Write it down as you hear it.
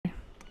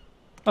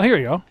Oh, here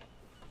we go.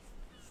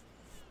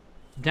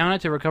 Down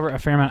it to recover a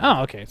fair amount.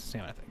 Oh, okay. It's the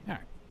same thing. All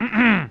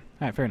right.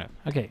 All right, fair enough.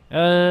 Okay.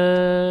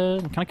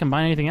 Can I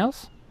combine anything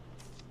else?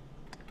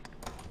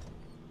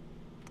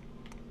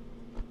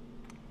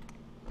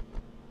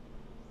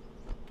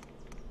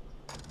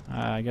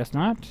 I guess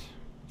not.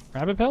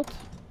 Rabbit pelt?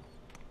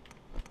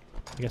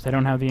 I guess I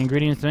don't have the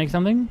ingredients to make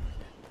something.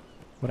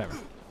 Whatever.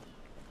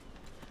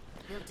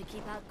 To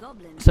keep out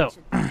goblins, So,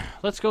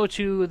 let's go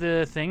to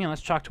the thing and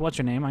let's talk to what's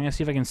her name. I'm gonna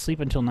see if I can sleep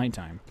until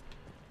nighttime.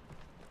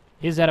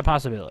 Is that a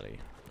possibility?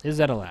 Is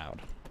that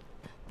allowed?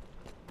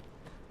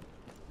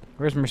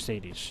 Where's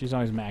Mercedes? She's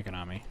always macking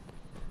on me.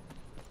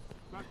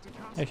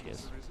 There she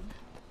is.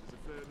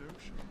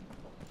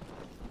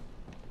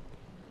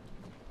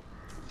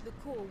 The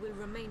core will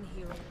remain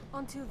here.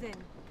 Until then,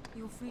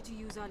 you're free to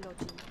use our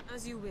lodging,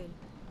 as you will.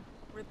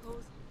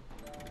 Repose.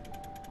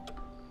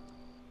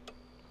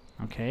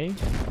 Okay.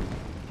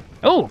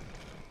 Oh!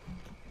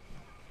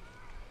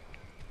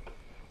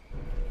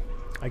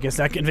 I guess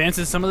that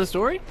advances some of the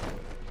story?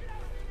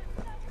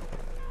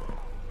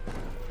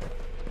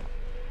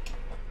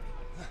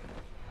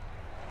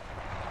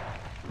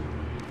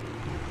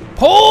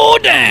 Oh,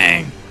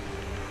 dang!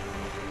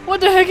 What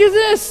the heck is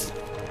this?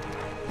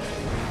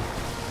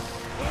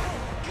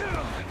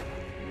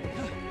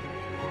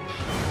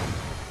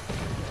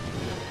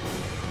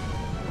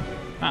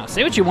 Wow,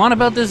 say what you want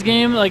about this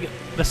game, like,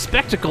 the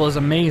spectacle is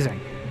amazing.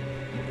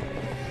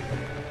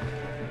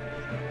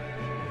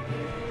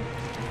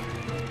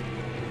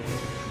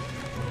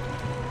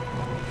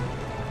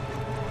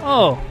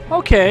 Oh,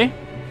 okay.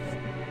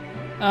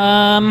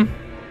 Oh,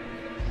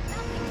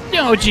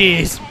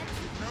 jeez.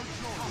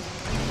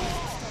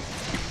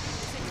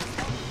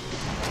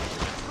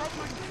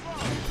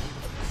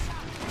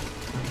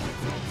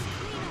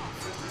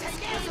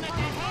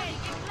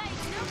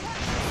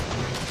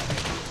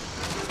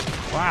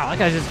 Wow, that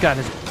guy just got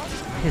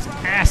his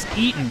ass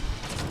eaten.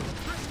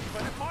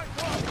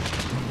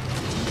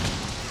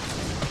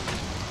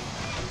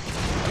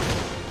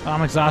 Oh,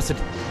 I'm exhausted.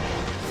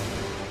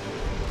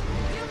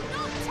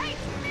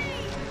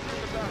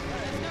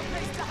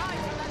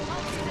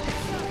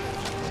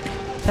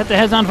 Set the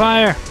heads on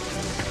fire.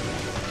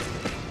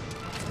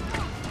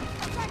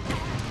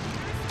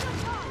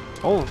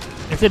 Oh,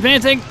 it's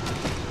advancing.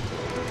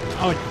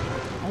 Oh,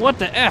 what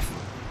the F?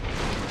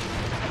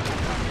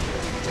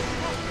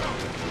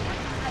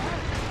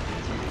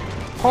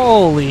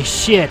 Holy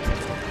shit.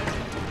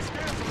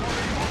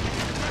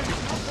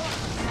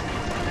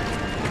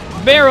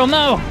 Barrel,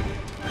 no.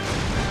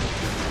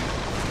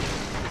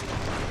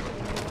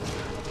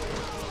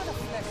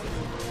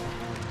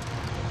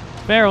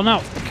 Barrel,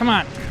 no. Come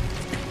on.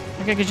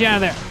 I gotta get you out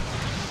of there.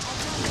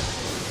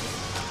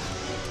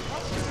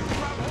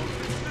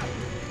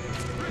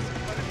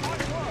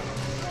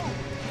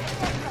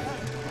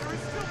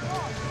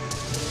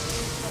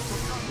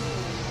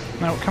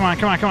 No, come on,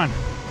 come on, come on.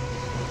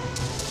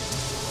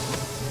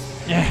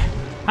 Yeah.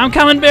 I'm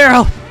coming,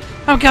 Barrel.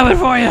 I'm coming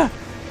for you.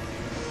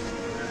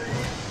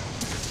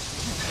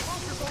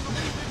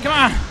 Come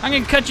on. I'm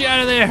gonna cut you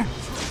out of there.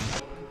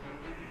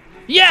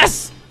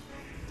 Yes!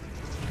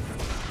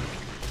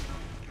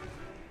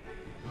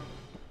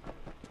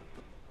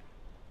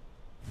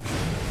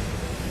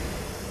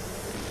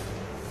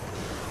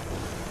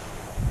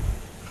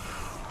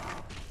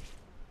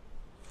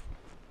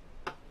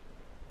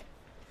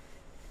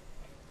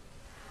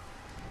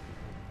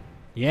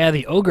 Yeah,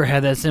 the ogre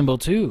had that symbol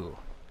too.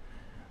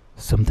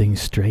 Something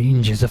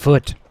strange is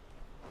afoot.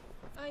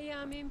 I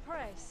am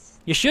impressed.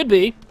 You should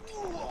be.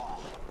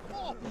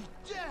 Oh, be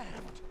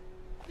damned!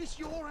 This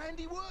your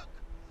handiwork?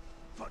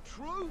 For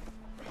truth?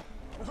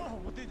 Oh,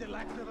 what did the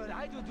lack of an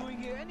idol doing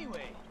here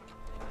anyway?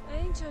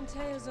 Ancient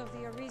tales of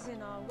the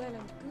Arisen are well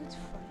and good,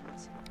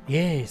 friend.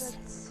 Yes.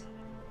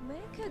 But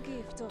make a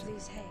gift of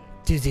this hay.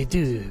 Do they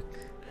do?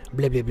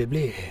 Blah blah blah blah.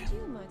 You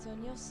might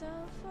earn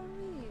yourself a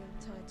real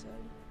title.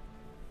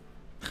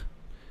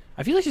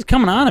 I feel like she's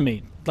coming on to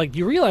me. Like,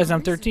 you realize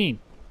I'm 13.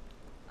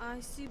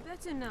 I see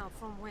better now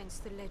from whence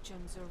the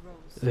legends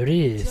arose. There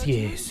is, Judgment,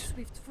 yes.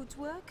 swift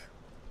footwork.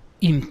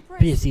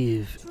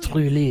 Impressive,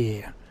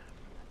 truly.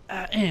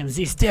 I am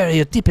the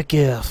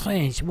stereotypical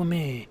French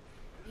woman.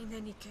 In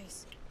any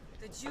case,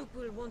 the Duke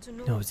will want to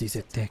know. No, this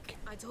attack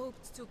I'd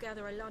hoped to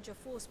gather a larger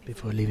force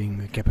before leaving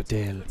the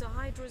capital. But the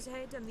Hydra's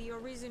head and the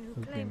Arisen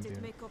who Okay, claimed dear.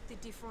 it make up the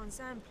difference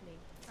amply.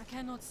 I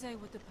cannot say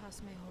what the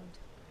past may hold.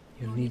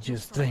 You'll need your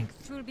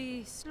strength. It will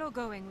be slow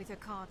going with a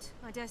cart.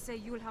 I dare say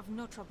you'll have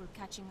no trouble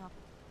catching up.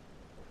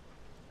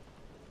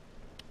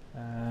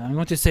 I'm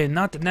going to say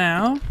not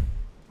now.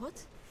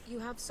 What? You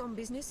have some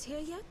business here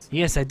yet?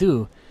 Yes, I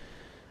do.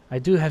 I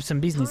do have some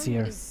business Time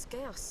here. is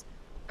scarce.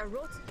 A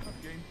rot.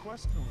 Again,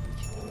 questionable.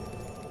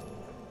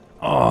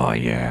 Oh,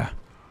 yeah.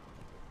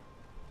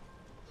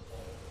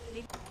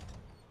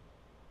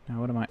 Now,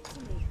 what am I?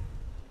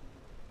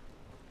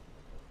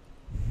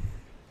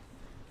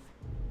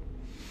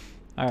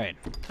 Alright.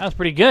 That was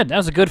pretty good. That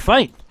was a good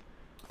fight.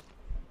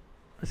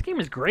 This game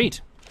is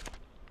great.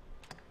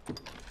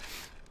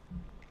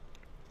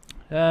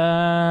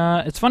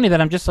 It's funny that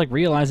I'm just like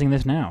realizing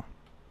this now.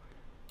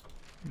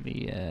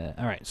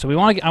 All right, so I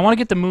want to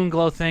get the moon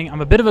glow thing.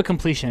 I'm a bit of a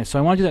completionist, so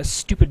I want to do that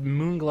stupid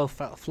moon glow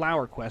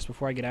flower quest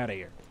before I get out of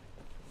here.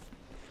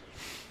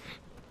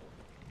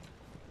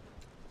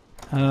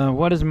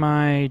 What is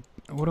my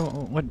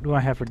what do I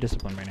have for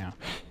discipline right now?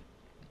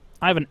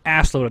 I have an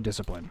assload of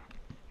discipline.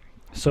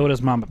 So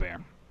does Mama Bear.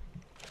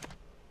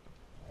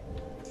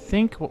 I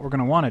think what we're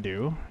gonna want to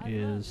do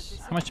is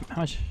how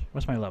much?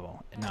 What's my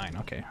level? 9.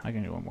 Okay, I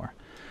can do one more.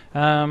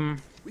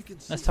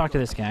 Let's talk to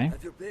this guy,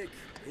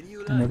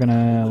 and we're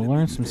gonna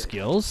learn some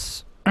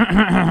skills.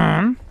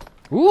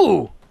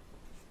 Ooh!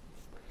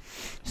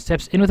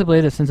 Steps in with a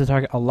blade that sends the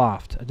target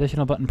aloft.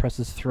 Additional button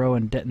presses throw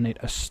and detonate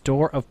a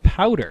store of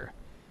powder.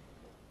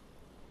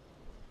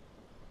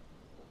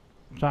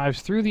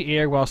 Dives through the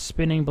air while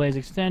spinning, blades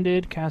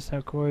extended. Cast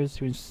out cords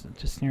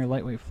to snare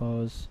lightweight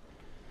flows.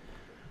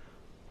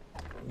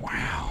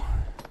 Wow.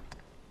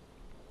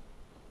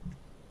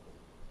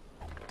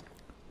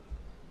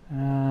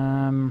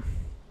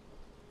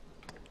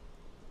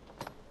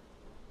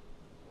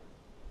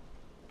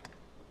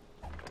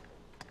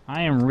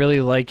 I am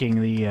really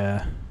liking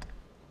the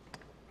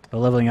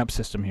leveling up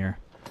system here.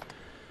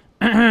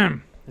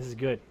 This is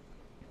good.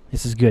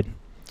 This is good.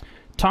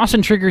 Toss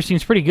and trigger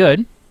seems pretty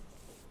good.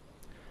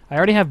 I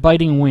already have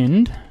biting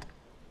wind.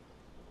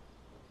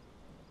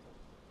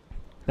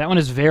 That one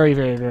is very,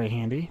 very, very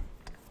handy.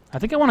 I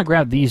think I want to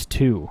grab these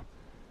two.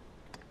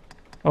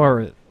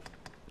 Or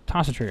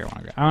toss and trigger.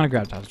 I want to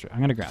grab toss and trigger. I'm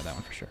going to grab that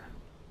one for sure.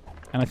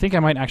 And I think I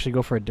might actually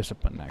go for a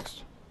discipline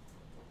next.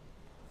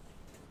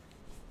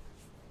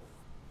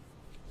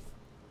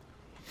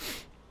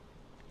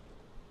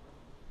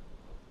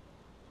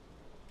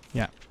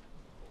 Yeah.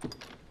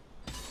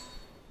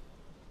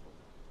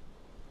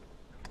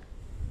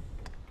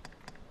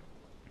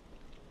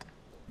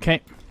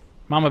 Okay.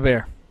 Mama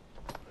Bear.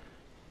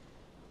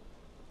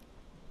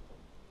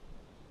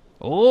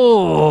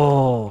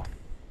 Oh!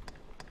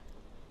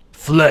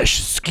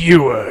 Flesh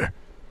skewer.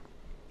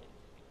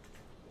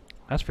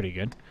 That's pretty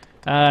good.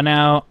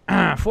 Now,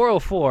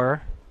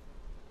 404.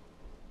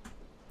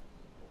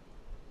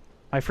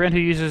 My friend who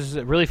uses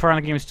really far on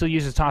the game still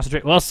uses toss and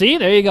trigger. Well, see?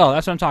 There you go.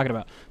 That's what I'm talking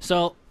about.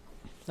 So,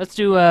 let's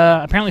do,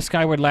 apparently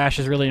Skyward Lash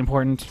is really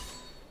important.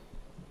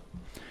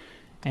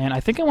 And I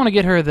think I want to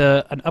get her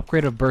an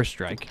upgrade of Burst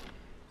Strike.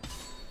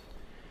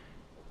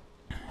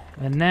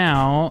 And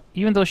now,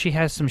 even though she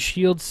has some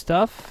shield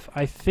stuff,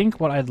 I think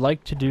what I'd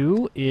like to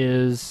do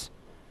is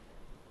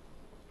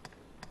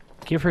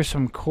give her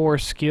some core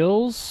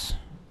skills.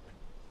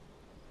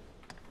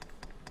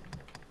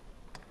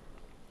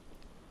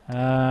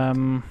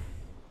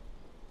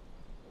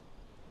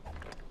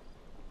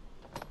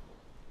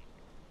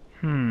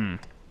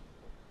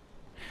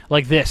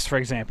 Like this, for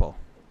example.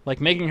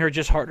 Like making her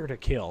just harder to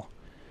kill.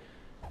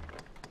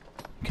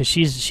 Because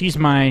she's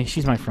my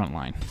front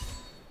line.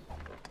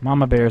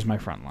 Mama Bear's my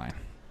front line.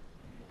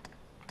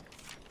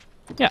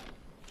 Yeah.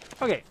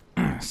 Okay.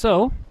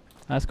 So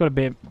let's go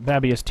to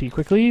Babius T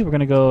quickly. We're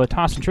gonna go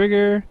toss and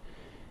trigger.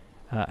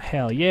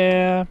 Hell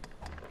yeah.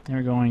 And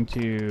we're going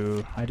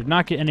to. I did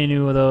not get any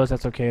new of those.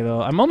 That's okay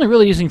though. I'm only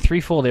really using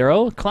 3-fold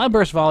arrow.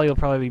 Cloudburst Volley will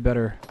probably be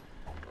better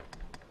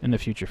in the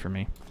future for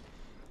me.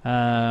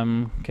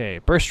 Okay.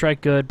 Burst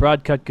Strike good.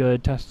 Broad Cut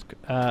good. Tusk.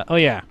 Oh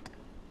yeah.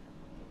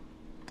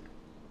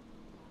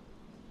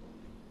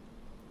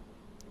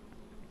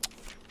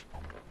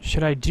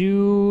 Should I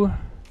do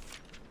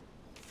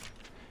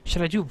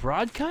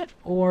Broad Cut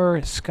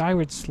or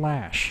Skyward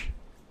Slash?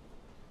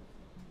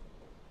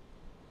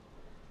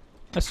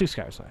 Let's do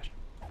Skyward Slash.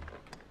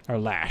 Or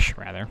Lash,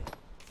 rather.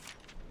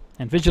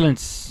 And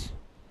Vigilance.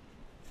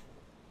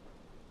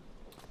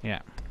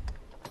 Yeah.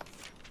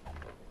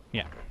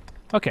 Yeah.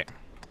 Okay.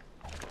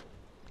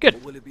 Good.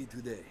 What will it be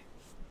today?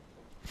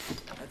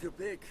 Have your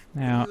pick.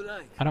 Now, What do you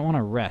like? I don't want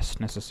to rest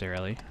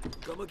necessarily.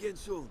 Come again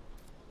soon.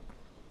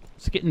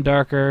 It's getting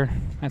darker.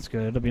 That's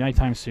good. It'll be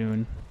nighttime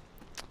soon.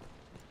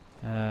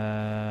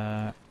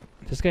 Does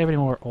this guy have any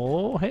more?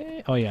 Oh,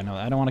 hey. Oh, yeah, no.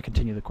 I don't want to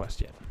continue the quest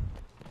yet.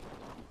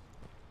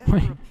 Ever a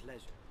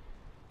pleasure.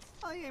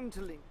 I aim to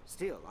link.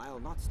 Still, I'll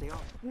not stay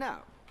off.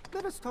 Now,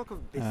 let us talk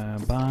of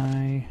business.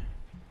 Buy.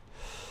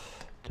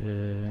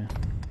 Here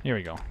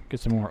we go. Get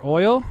some more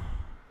oil.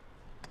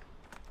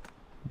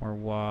 More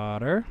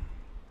water.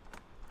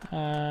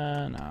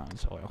 No,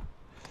 it's oil.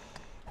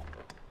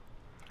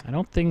 I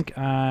don't think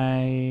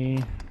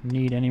I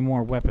need any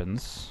more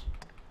weapons.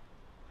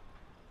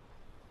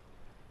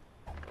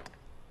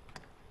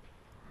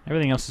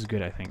 Everything else is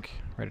good, I think.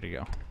 Ready to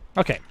go.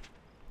 Okay.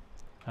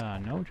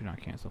 No, do not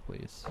cancel,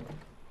 please.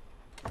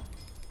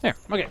 There.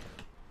 Okay.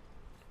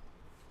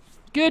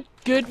 Good.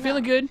 Good.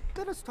 Feeling good.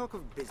 Let us talk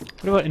of business.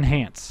 What about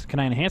enhance? Can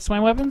I enhance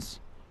my weapons?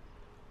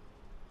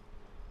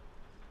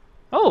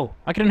 Oh,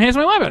 I can enhance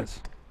my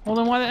weapons. Well,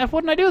 then why the F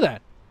wouldn't I do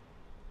that?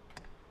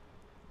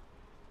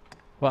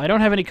 Well, I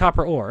don't have any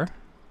copper ore,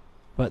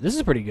 but this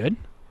is pretty good.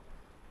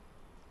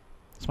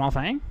 Small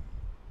Fang?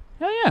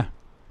 Hell yeah.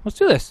 Let's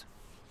do this.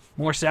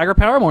 More stagger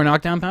power, more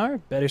knockdown power,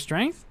 better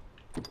strength.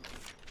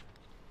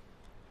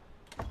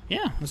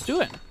 Yeah, let's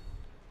do it.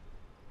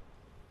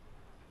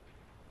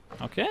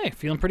 Okay,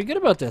 feeling pretty good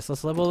about this.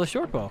 Let's level the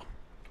short bow.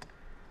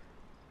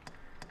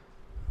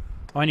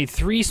 Oh, I need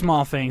 3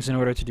 small things in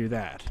order to do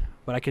that.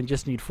 But I can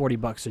just need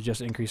 $40 to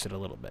just increase it a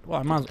little bit. Well,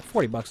 I might as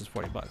well, $40 is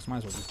 $40. Might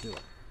as well just do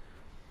it.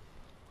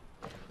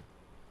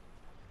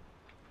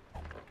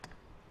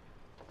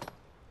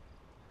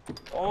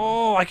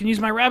 Oh, I can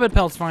use my rabbit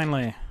pelts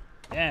finally.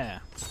 Yeah.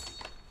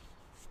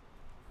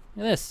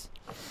 Look at this.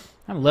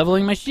 I'm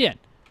leveling my shit.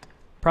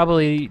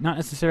 Probably not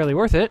necessarily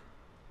worth it.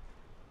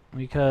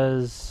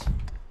 Because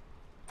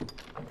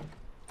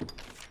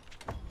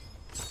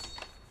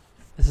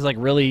this is like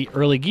really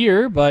early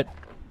gear, but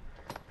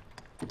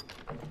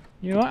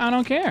you know what? I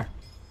don't care.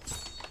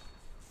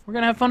 We're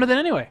gonna have fun with it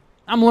anyway.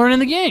 I'm learning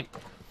the game.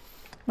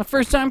 My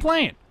first time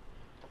playing.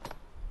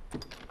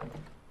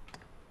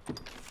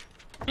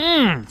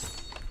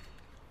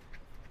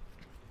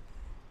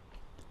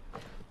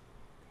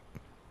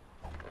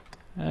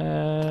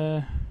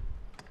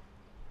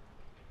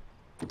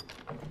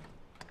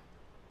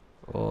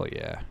 Oh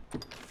yeah.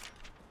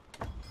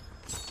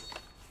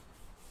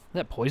 Is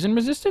that poison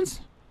resistance?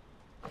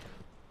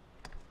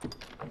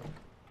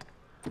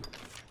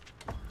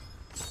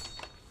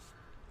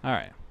 All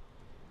right.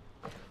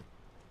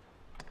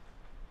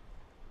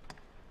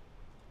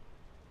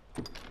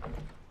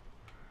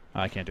 Oh,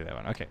 I can't do that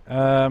one. Okay.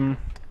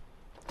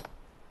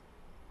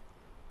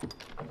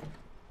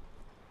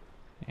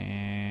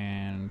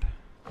 And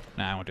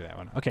nah, I won't do that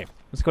one. Okay,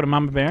 let's go to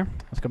Mama Bear.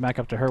 Let's go back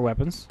up to her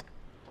weapons.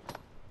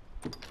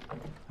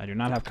 I do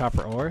not have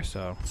copper ore,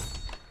 so.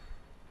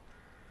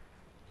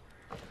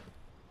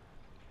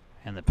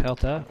 And the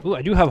pelta. Ooh,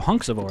 I do have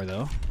hunks of ore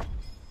though.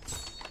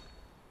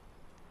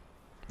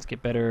 Let's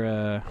get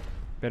better,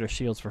 better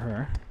shields for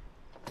her.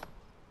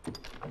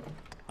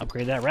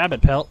 Upgrade that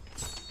rabbit pelt.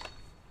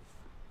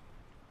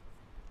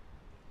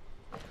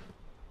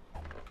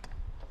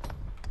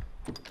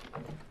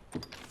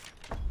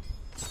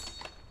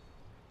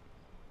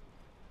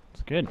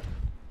 It's good.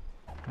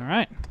 All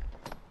right.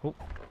 Oh.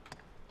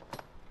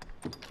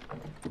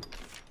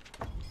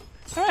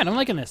 All right, I'm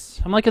liking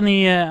this. I'm liking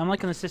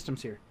the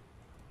systems here.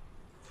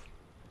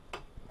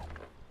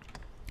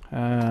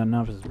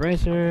 Novice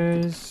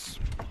bracers.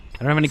 I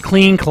don't have any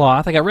clean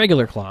cloth. I got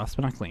regular cloths,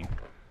 but not clean.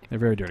 They're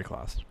very dirty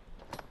cloths.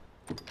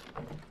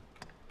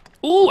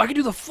 Ooh, I can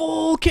do the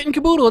full kit and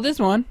caboodle with this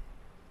one.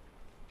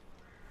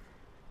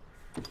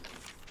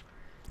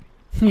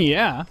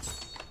 Yeah.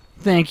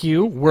 Thank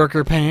you,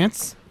 worker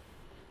pants.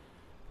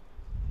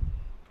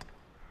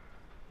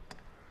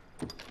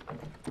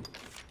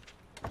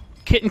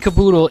 Kit and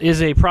caboodle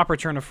is a proper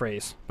turn of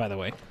phrase, by the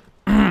way.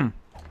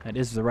 That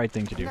is the right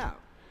thing to do. Now,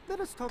 let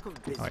us talk of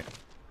business. Oh, wait.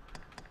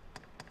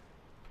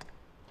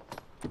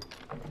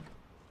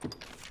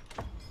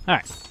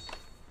 Alright.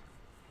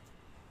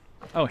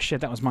 Oh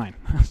shit, that was mine.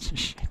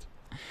 Shit.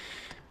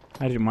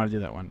 I didn't want to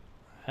do that one.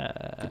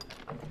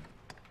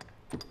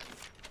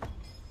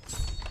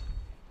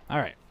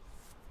 Alright.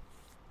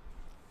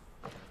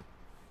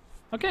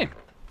 Okay.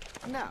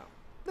 Now,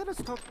 let us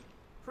talk.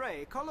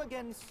 Pray, call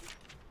again.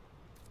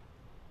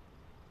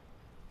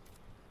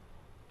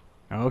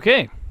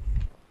 Okay.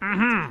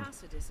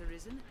 Tacitus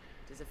arisen.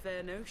 'Tis a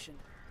fair notion.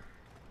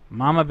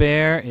 Mama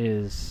Bear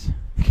is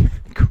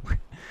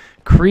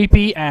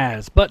creepy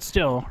as, but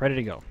still ready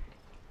to go.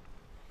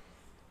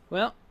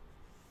 Well,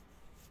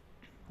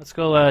 let's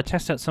go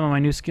test out some of my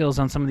new skills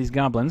on some of these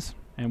goblins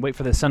and wait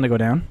for the sun to go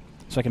down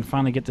so I can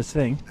finally get this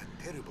thing.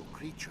 That terrible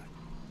creature.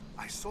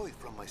 I saw it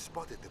from my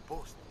spot at the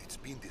post. It's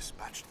been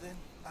dispatched then?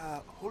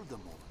 Hold a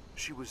moment.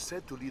 She was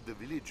said to lead the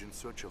village in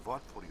search of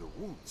art for your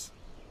wounds.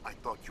 I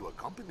thought you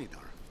accompanied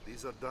her.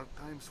 These are dark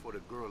times for a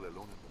girl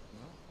alone.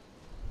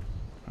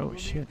 Oh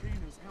shit.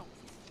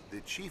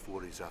 The chief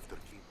worries after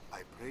Keith.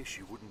 I pray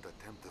she wouldn't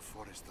attempt the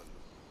forest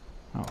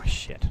alone. Oh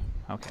shit.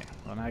 Okay.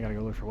 Well, now I gotta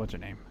go look for what's her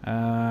name.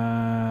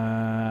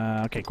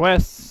 Okay,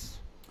 quests.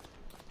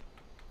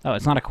 Oh,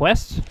 it's not a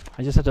quest?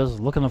 I just have to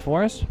look in the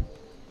forest?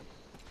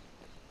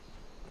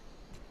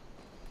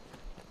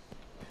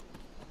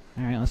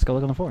 Alright, let's go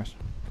look in the forest.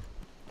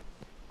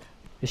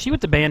 Is she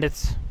with the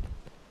bandits?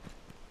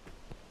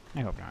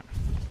 I hope not.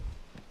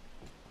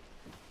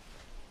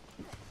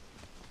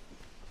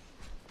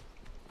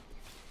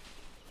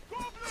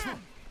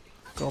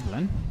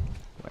 Goblin?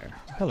 Where?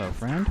 Hello,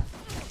 friend.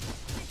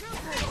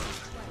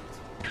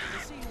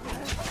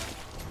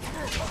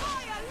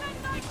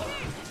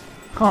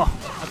 Oh,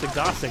 that's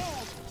exhausting.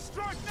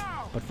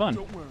 But fun.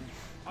 Don't worry,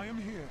 I am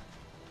here.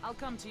 I'll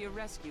come to your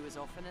rescue as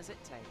often as it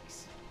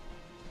takes.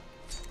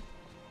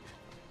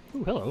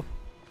 Ooh, hello.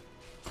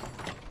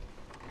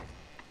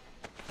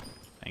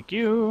 Thank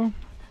you.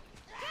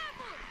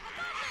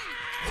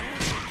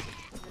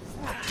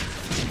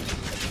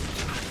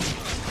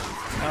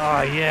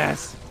 Oh,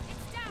 yes.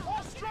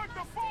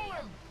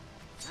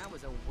 That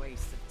was a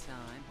waste of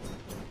time.